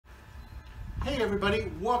Hey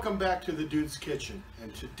everybody, welcome back to the Dude's Kitchen.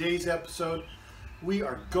 And today's episode, we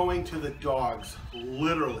are going to the dogs,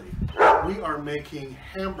 literally. We are making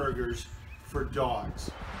hamburgers for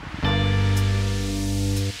dogs.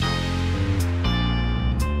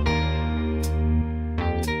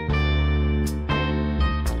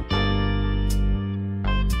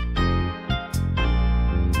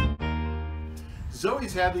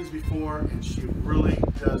 Zoe's had these before and she really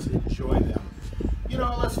does enjoy them. You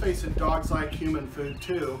know, let's face it, dogs like human food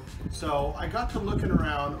too. So I got to looking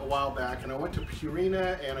around a while back and I went to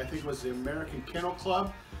Purina and I think it was the American Kennel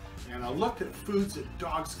Club, and I looked at foods that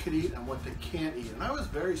dogs could eat and what they can't eat. And I was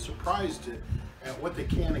very surprised at what they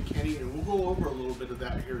can and can't eat, and we'll go over a little bit of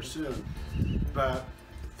that here soon. But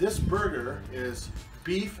this burger is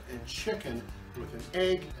beef and chicken with an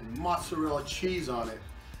egg and mozzarella cheese on it.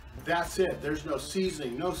 That's it. There's no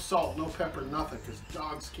seasoning, no salt, no pepper, nothing, because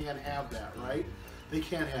dogs can't have that, right? They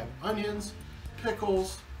can't have onions,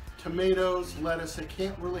 pickles, tomatoes, lettuce. They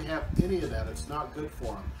can't really have any of that. It's not good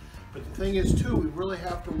for them. But the thing is too, we really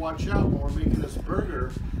have to watch out when we're making this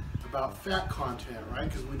burger about fat content, right?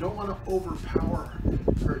 Because we don't want to overpower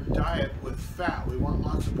her diet with fat. We want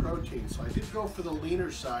lots of protein. So I did go for the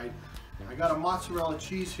leaner side. I got a mozzarella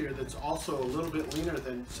cheese here that's also a little bit leaner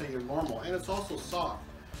than, say, your normal, and it's also soft.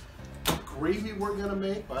 The gravy we're going to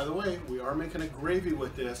make, by the way, we are making a gravy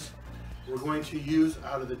with this. We're going to use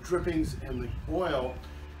out of the drippings and the oil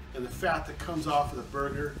and the fat that comes off of the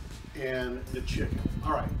burger and the chicken.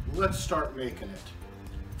 All right, let's start making it.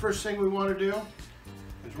 First thing we want to do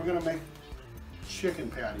is we're going to make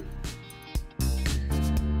chicken patty.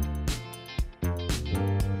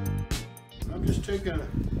 I'm just taking a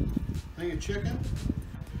thing of chicken,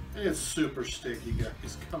 and it's super sticky,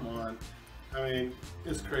 guys. Come on. I mean,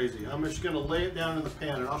 it's crazy. I'm just going to lay it down in the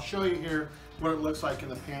pan, and I'll show you here what it looks like in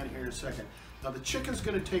the pan here in a second. Now the chicken's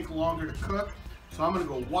going to take longer to cook, so I'm going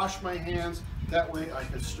to go wash my hands. That way I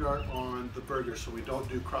can start on the burger so we don't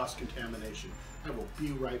do cross-contamination. I will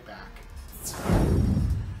be right back.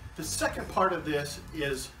 The second part of this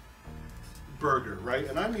is burger, right?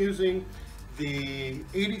 And I'm using the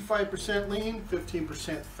 85% lean,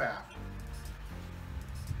 15% fat.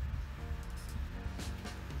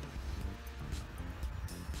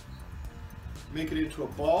 Make it into a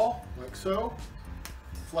ball, like so.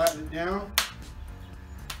 Flatten it down,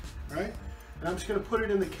 right? And I'm just gonna put it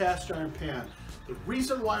in the cast iron pan. The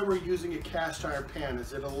reason why we're using a cast iron pan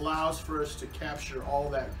is it allows for us to capture all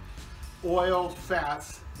that oil,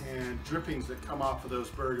 fats, and drippings that come off of those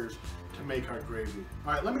burgers to make our gravy.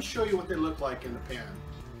 All right, let me show you what they look like in the pan.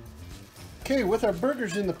 Okay, with our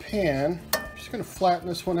burgers in the pan, I'm just gonna flatten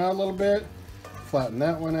this one out a little bit, flatten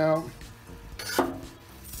that one out.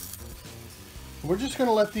 We're just going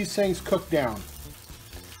to let these things cook down.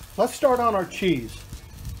 Let's start on our cheese.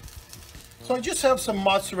 So I just have some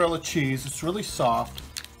mozzarella cheese. It's really soft.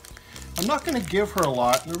 I'm not going to give her a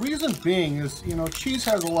lot. And the reason being is, you know, cheese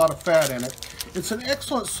has a lot of fat in it. It's an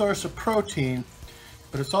excellent source of protein,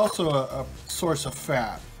 but it's also a source of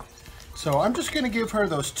fat. So I'm just going to give her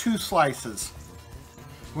those 2 slices.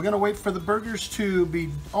 We're going to wait for the burgers to be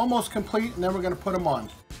almost complete, and then we're going to put them on.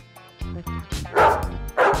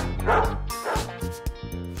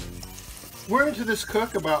 We're into this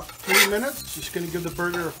cook about 3 minutes. Just going to give the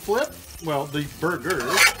burger a flip. Well, the burgers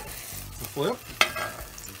a flip.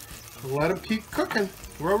 Let them keep cooking.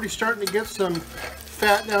 We're already starting to get some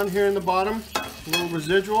fat down here in the bottom. A little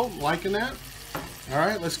residual. Liking that. All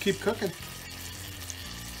right, let's keep cooking.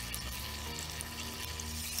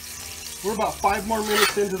 We're about 5 more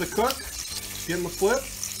minutes into the cook. Give them a flip.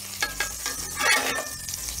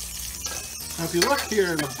 Now, if you look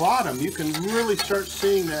here in the bottom, you can really start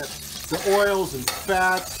seeing that the oils and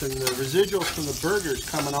fats and the residuals from the burgers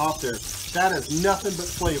coming off there. That is nothing but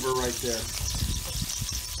flavor right there.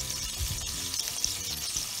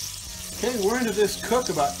 Okay, we're into this cook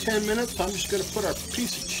about 10 minutes. I'm just going to put our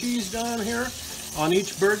piece of cheese down here on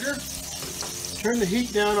each burger. Turn the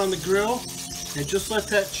heat down on the grill and just let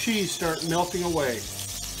that cheese start melting away.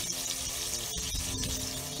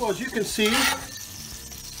 Well, as you can see,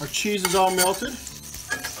 our cheese is all melted.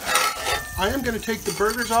 I am going to take the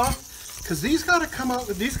burgers off, because these got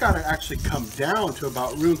to actually come down to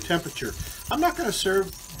about room temperature. I'm not going to serve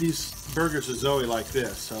these burgers to Zoe like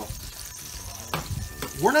this. So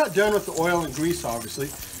we're not done with the oil and grease, obviously.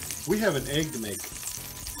 We have an egg to make.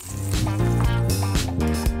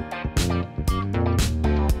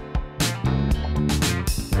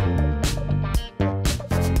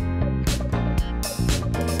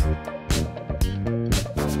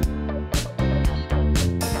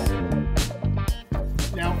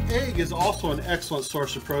 Egg is also an excellent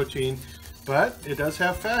source of protein, but it does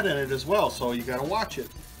have fat in it as well, so you gotta watch it.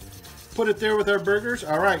 Put it there with our burgers.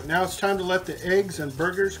 All right, now it's time to let the eggs and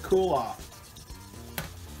burgers cool off.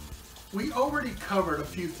 We already covered a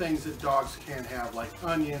few things that dogs can have, like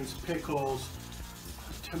onions, pickles,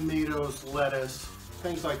 tomatoes, lettuce,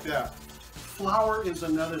 things like that. Flour is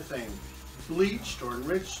another thing. Bleached or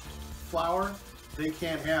enriched flour, they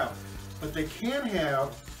can't have. But they can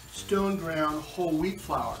have stone ground whole wheat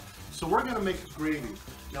flour. So we're gonna make a gravy.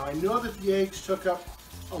 Now I know that the eggs took up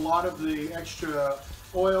a lot of the extra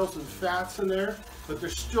oils and fats in there, but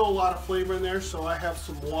there's still a lot of flavor in there, so I have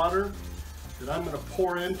some water that I'm gonna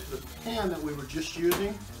pour into the pan that we were just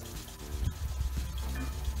using.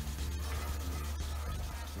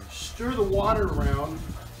 Stir the water around.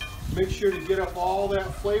 Make sure to get up all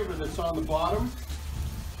that flavor that's on the bottom.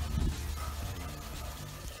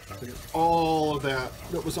 Look at all of that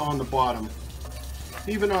was on the bottom.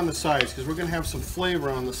 Even on the sides, because we're going to have some flavor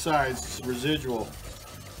on the sides, some residual.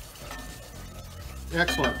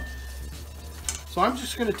 Excellent. So I'm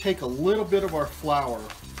just going to take a little bit of our flour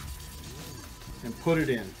and put it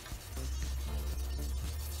in.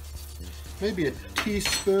 Maybe a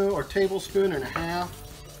teaspoon or tablespoon and a half.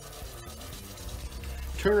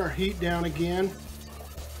 Turn our heat down again.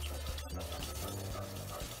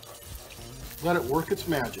 Let it work its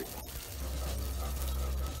magic.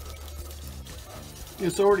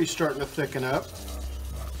 It's already starting to thicken up.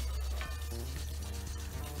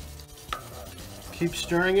 Keep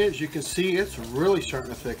stirring it. As you can see, it's really starting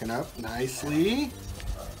to thicken up nicely.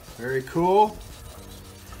 Very cool.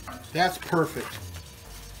 That's perfect.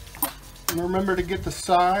 And remember to get the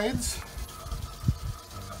sides.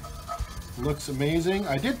 Looks amazing.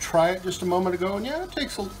 I did try it just a moment ago, and yeah, it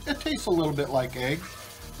tastes a little bit like egg.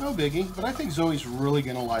 No biggie, but I think Zoe's really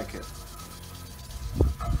gonna like it.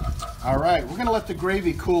 All right, we're gonna let the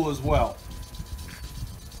gravy cool as well.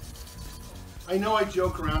 I know I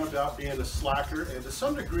joke around about being a slacker, and to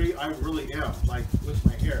some degree I really am, like with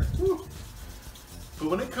my hair. Whew. But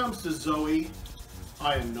when it comes to Zoe,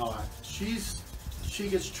 I am not. She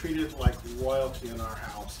gets treated like royalty in our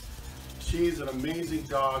house. She's an amazing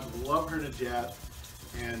dog, love her to death,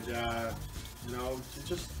 and you know,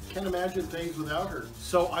 just can't imagine things without her.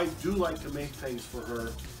 So I do like to make things for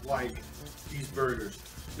her, like these burgers.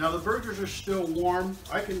 Now the burgers are still warm.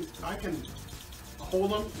 I can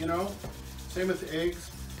hold them, you know. Same with the eggs.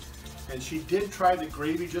 And she did try the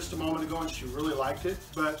gravy just a moment ago, and she really liked it,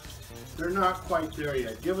 but they're not quite there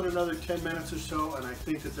yet. Give it another 10 minutes or so, and I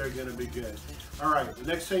think that they're gonna be good. All right, the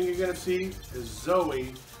next thing you're gonna see is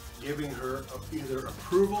Zoe giving her either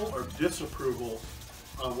approval or disapproval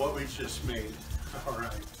on what we just made. All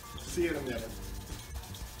right, see you in a minute.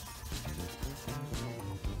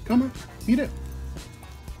 Come on, eat it.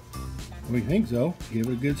 What do you think, Zoe? Give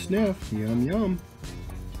it a good sniff. Yum, yum.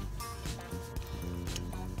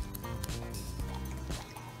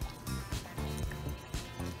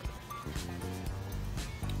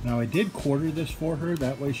 Now I did quarter this for her,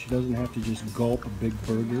 that way she doesn't have to just gulp a big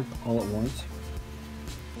burger all at once.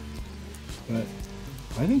 But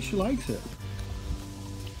I think she likes it.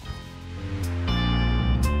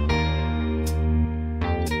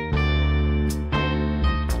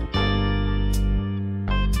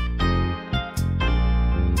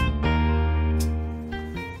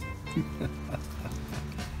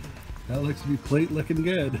 That looks to be plate looking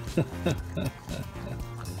good.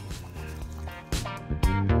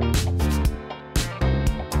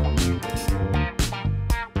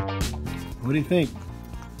 What do you think?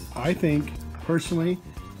 I think, personally,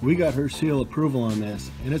 we got her seal approval on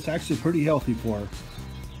this, and it's actually pretty healthy for her.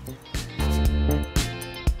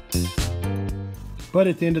 But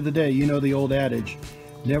at the end of the day, you know the old adage,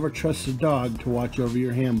 never trust a dog to watch over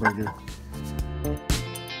your hamburger.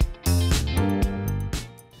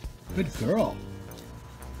 Good girl.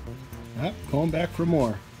 Yep, going back for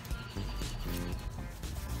more.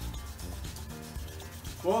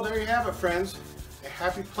 Well, there you have it, friends. A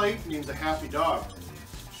happy plate means a happy dog.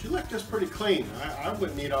 She licked us pretty clean. I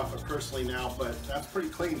wouldn't eat off it personally now, but that's pretty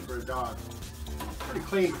clean for a dog. Pretty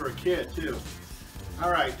clean for a kid, too. All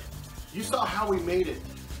right, you saw how we made it.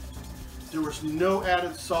 There was no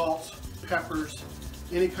added salts, peppers,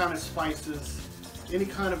 any kind of spices, any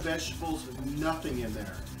kind of vegetables, nothing in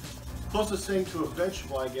there. Closest thing to a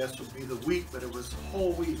vegetable, I guess, would be the wheat, but it was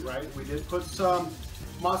whole wheat, right? We did put some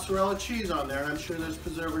mozzarella cheese on there, and I'm sure there's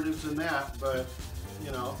preservatives in that, but,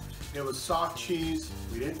 you know, it was soft cheese.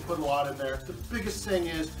 We didn't put a lot in there. The biggest thing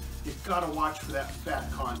is you've got to watch for that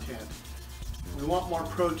fat content. We want more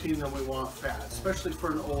protein than we want fat, especially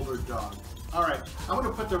for an older dog. All right, I'm going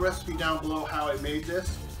to put the recipe down below how I made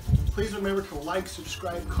this. Please remember to like,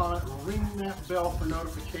 subscribe, comment, ring that bell for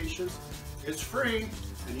notifications. It's free.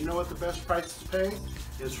 And you know what the best price to pay?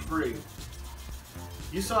 Is free.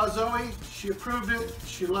 You saw Zoe, she approved it,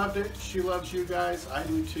 she loved it, she loves you guys, I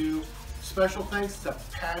do too. Special thanks to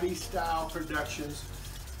Paddy Style Productions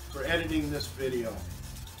for editing this video.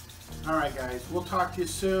 Alright guys, we'll talk to you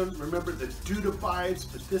soon. Remember, the dude abides,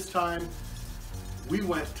 but this time we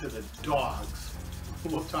went to the dogs.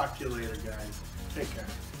 We'll talk to you later guys. Take care.